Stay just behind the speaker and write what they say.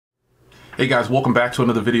Hey guys, welcome back to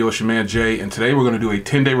another video. It's your man Jay, and today we're going to do a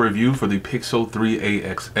 10-day review for the Pixel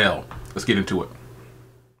 3a XL. Let's get into it.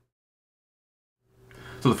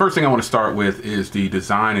 So the first thing I want to start with is the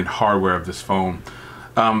design and hardware of this phone.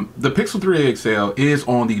 The Pixel 3a XL is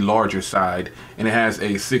on the larger side, and it has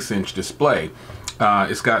a 6-inch display.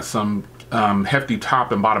 It's got some hefty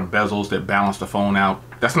top and bottom bezels that balance the phone out.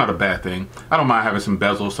 That's not a bad thing. I don't mind having some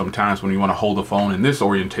bezels sometimes when you want to hold the phone in this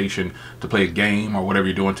orientation to play a game or whatever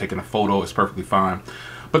you're doing, taking a photo. It's perfectly fine.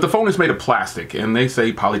 But the phone is made of plastic, and they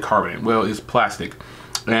say polycarbonate. Well, it's plastic,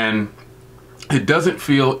 and it doesn't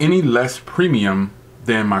feel any less premium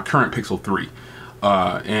than my current Pixel 3.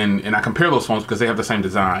 And I compare those phones because they have the same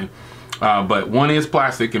design. But one is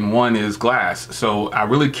plastic and one is glass, so I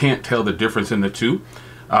really can't tell the difference in the two.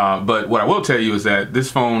 But what I will tell you is that this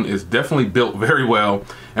phone is definitely built very well,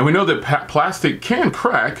 and we know that plastic can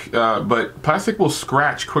crack, but plastic will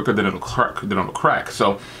scratch quicker than it'll crack.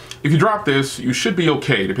 So if you drop this, you should be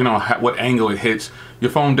okay, depending on what angle it hits. Your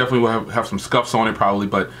phone definitely will have some scuffs on it probably,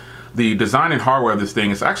 but the design and hardware of this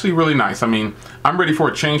thing is actually really nice. I mean, I'm ready for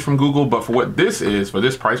a change from Google, but for what this is, for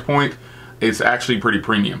this price point, it's actually pretty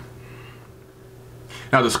premium.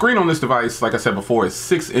 Now the screen on this device, like I said before, is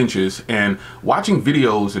 6 inches, and watching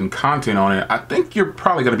videos and content on it, I think you're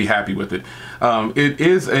probably going to be happy with it. It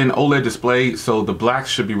is an OLED display, so the blacks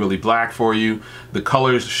should be really black for you. The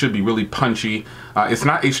colors should be really punchy. It's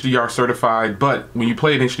not HDR certified, but when you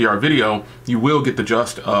play an HDR video, you will get the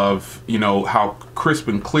gist of, you know, how crisp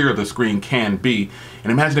and clear the screen can be.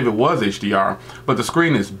 And imagine if it was HDR, but the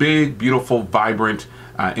screen is big, beautiful, vibrant,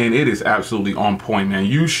 and it is absolutely on point, man.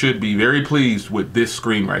 You should be very pleased with this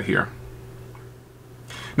screen right here.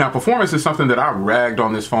 Now, performance is something that I ragged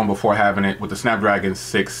on this phone before having it with the Snapdragon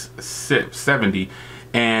 670,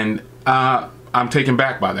 and I'm taken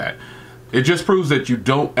back by that. It just proves that you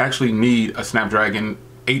don't actually need a Snapdragon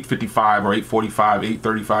 855 or 845,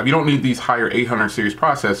 835. You don't need these higher 800 series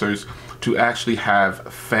processors to actually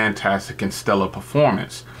have fantastic and stellar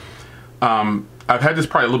performance. I've had this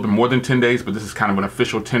probably a little bit more than 10 days, but this is kind of an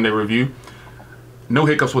official 10-day review. No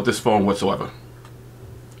hiccups with this phone whatsoever.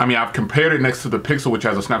 I mean, I've compared it next to the Pixel, which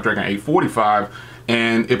has a Snapdragon 845,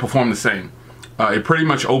 and it performed the same. It pretty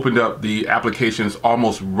much opened up the applications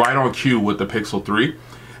almost right on cue with the Pixel 3,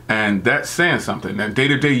 and that's saying something. Now,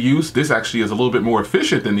 day-to-day use, this actually is a little bit more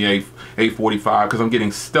efficient than the 845 because I'm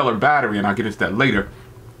getting stellar battery, and I'll get into that later.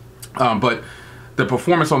 But the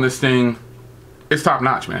performance on this thing, it's top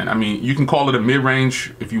notch, man. I mean, you can call it a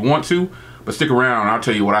mid-range if you want to, but stick around and I'll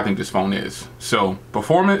tell you what I think this phone is. So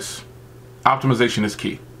performance, optimization is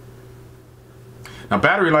key. Now,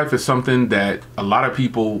 battery life is something that a lot of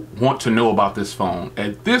people want to know about this phone.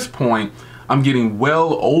 At this point, I'm getting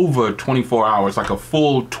well over 24 hours, like a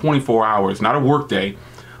full 24 hours, not a work day.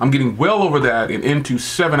 I'm getting well over that and into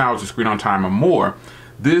 7 hours of screen on time or more.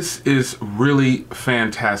 This is really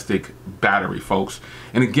fantastic battery, folks.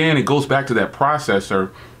 And again, it goes back to that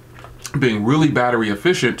processor being really battery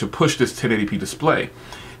efficient to push this 1080p display.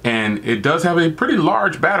 And it does have a pretty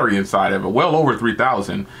large battery inside of it, well over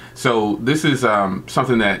 3,000. So this is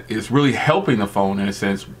something that is really helping the phone in a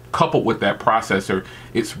sense, coupled with that processor.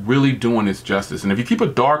 It's really doing its justice. And if you keep a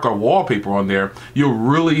darker wallpaper on there, you'll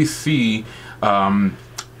really see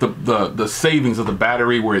the savings of the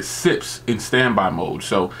battery where it sits in standby mode.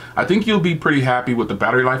 So I think you'll be pretty happy with the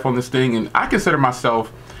battery life on this thing. And I consider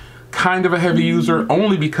myself kind of a heavy user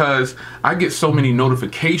only because I get so many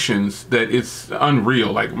notifications that it's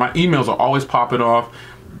unreal. Like my emails are always popping off.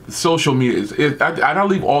 Social media, I don't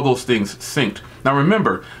leave all those things synced. Now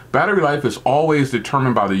remember, battery life is always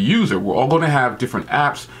determined by the user. We're all going to have different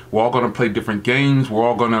apps. We're all going to play different games. We're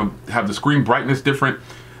all going to have the screen brightness different.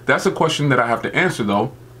 That's a question that I have to answer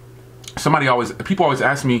though. People always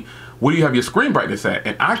ask me, where do you have your screen brightness at?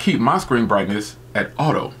 And I keep my screen brightness at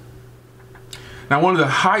auto. Now, one of the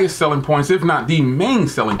highest selling points, if not the main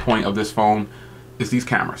selling point of this phone, is these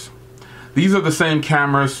cameras. These are the same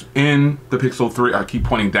cameras in the Pixel 3. I keep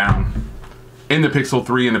pointing down. In the Pixel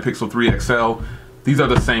 3 and the Pixel 3 XL, these are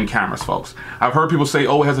the same cameras, folks. I've heard people say,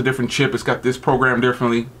 oh, it has a different chip. It's got this programmed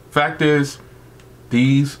differently. Fact is,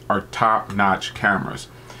 these are top-notch cameras.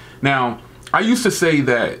 Now, I used to say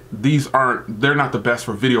that they're not the best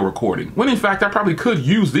for video recording, when in fact I probably could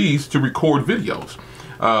use these to record videos.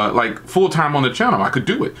 Like full time on the channel, I could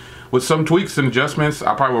do it. With some tweaks and adjustments,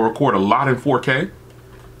 I probably will record a lot in 4K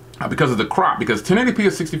because of the crop, because 1080p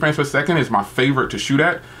at 60 frames per second is my favorite to shoot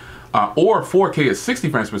at, or 4K at 60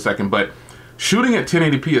 frames per second, but shooting at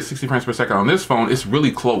 1080p at 60 frames per second on this phone is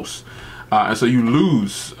really close, and so you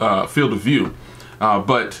lose field of view.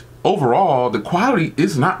 But overall, the quality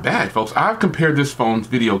is not bad, folks. I've compared this phone's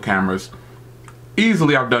video cameras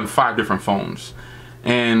easily I've done 5 different phones,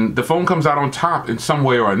 and the phone comes out on top in some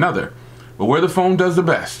way or another. But where the phone does the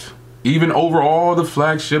best, even over all the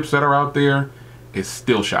flagships that are out there, is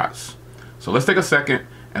still shots. So let's take a second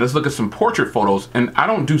and let's look at some portrait photos. And I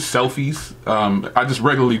don't do selfies. I just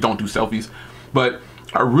regularly don't do selfies, but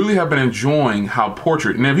I really have been enjoying how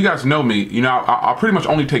portrait, and if you guys know me, you know, I'll pretty much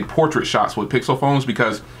only take portrait shots with Pixel phones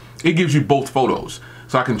because it gives you both photos.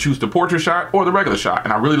 So I can choose the portrait shot or the regular shot.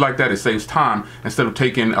 And I really like that. It saves time instead of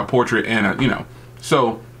taking a portrait and a, you know.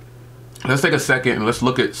 So let's take a second and let's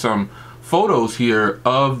look at some photos here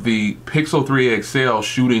of the Pixel 3a XL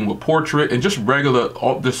shooting with portrait and just regular,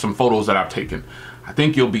 just some photos that I've taken. I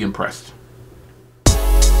think you'll be impressed.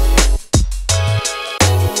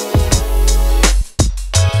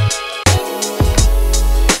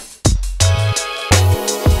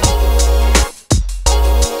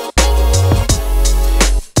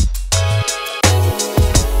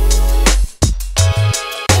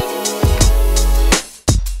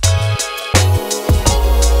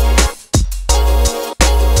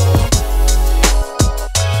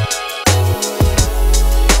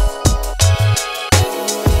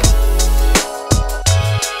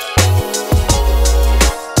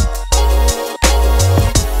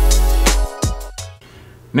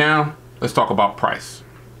 Now, let's talk about price.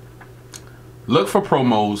 Look for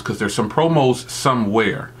promos because there's some promos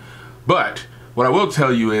somewhere. But what I will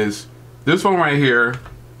tell you is this phone right here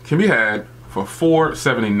can be had for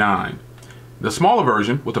 $479. The smaller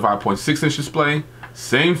version with the 5.6-inch display,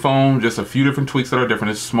 same phone, just a few different tweaks that are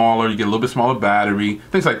different. It's smaller, you get a little bit smaller battery,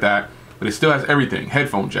 things like that. But it still has everything.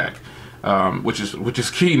 Headphone jack, which is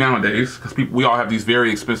key nowadays because we all have these very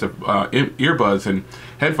expensive earbuds and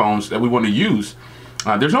headphones that we want to use.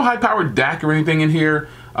 There's no high-powered DAC or anything in here,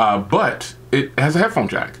 but it has a headphone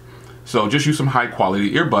jack. So just use some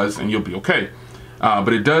high-quality earbuds and you'll be okay.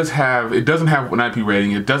 But it doesn't have an IP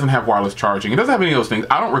rating. It doesn't have wireless charging. It doesn't have any of those things.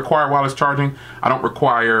 I don't require wireless charging. I don't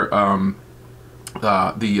require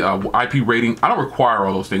the IP rating. I don't require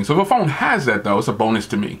all those things. So if a phone has that, though, it's a bonus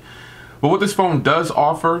to me. But what this phone does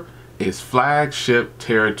offer is flagship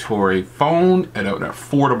territory phone at an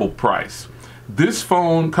affordable price. This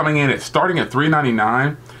phone coming in at starting at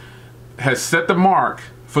 $399 has set the mark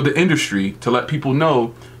for the industry to let people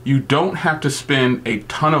know you don't have to spend a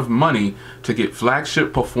ton of money to get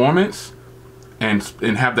flagship performance and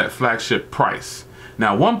have that flagship price.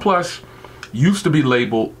 Now, OnePlus used to be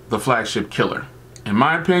labeled the flagship killer. In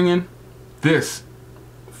my opinion, this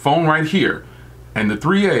phone right here and the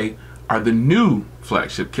 3A are the new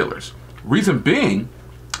flagship killers. Reason being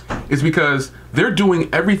is because they're doing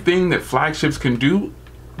everything that flagships can do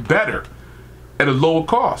better at a lower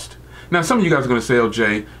cost. Now, some of you guys are going to say, oh,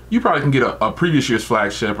 Jay, you probably can get a previous year's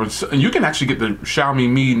flagship, and you can actually get the Xiaomi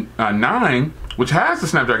Mi 9, which has the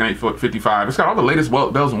Snapdragon 855. It's got all the latest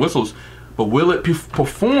bells and whistles, but will it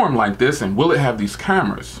perform like this, and will it have these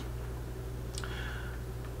cameras?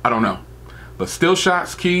 I don't know. But still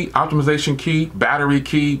shots key, optimization key, battery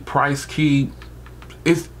key, price key.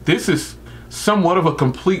 This is somewhat of a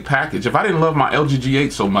complete package. If I didn't love my LG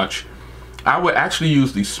G8 so much, I would actually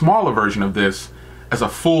use the smaller version of this as a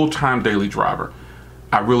full-time daily driver.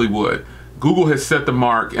 I really would. Google has set the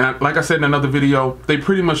mark, and like I said in another video, they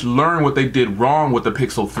pretty much learned what they did wrong with the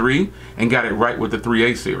Pixel 3 and got it right with the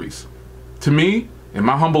 3A series. To me, in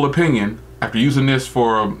my humble opinion, after using this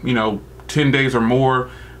for 10 days or more,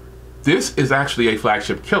 this is actually a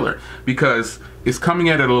flagship killer because it's coming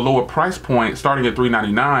in at a lower price point, starting at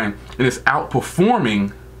 $399, and it's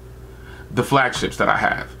outperforming the flagships that I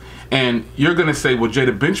have. And you're gonna say, well, Jay,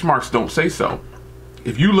 the benchmarks don't say so.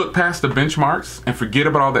 If you look past the benchmarks and forget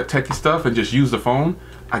about all that techie stuff and just use the phone,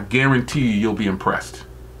 I guarantee you'll be impressed.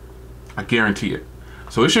 I guarantee it.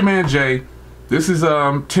 So it's your man Jay. This is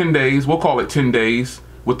 10 days, we'll call it 10 days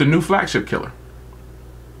with the new flagship killer.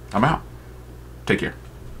 I'm out. Take care.